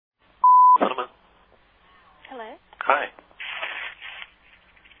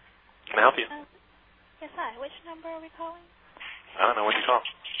I help you? Yes, hi. Which number are we calling? I don't know. What'd you call?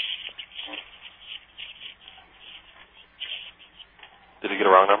 Did you get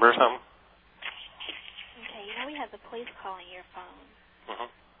a wrong number or something? Okay, you know we have the police calling your phone. Mm-hmm.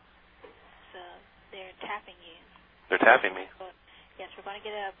 So they're tapping you. They're tapping me? So, yes, we're going to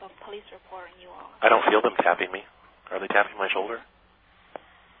get a police report on you all. I don't feel them tapping me. Are they tapping my shoulder?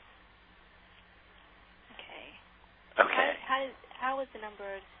 Okay. Okay. How was the number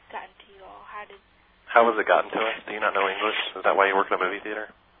gotten to you all? How was it gotten to us? Do you not know English? Is that why you work in a movie theater?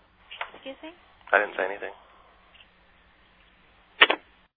 Excuse me? I didn't say anything.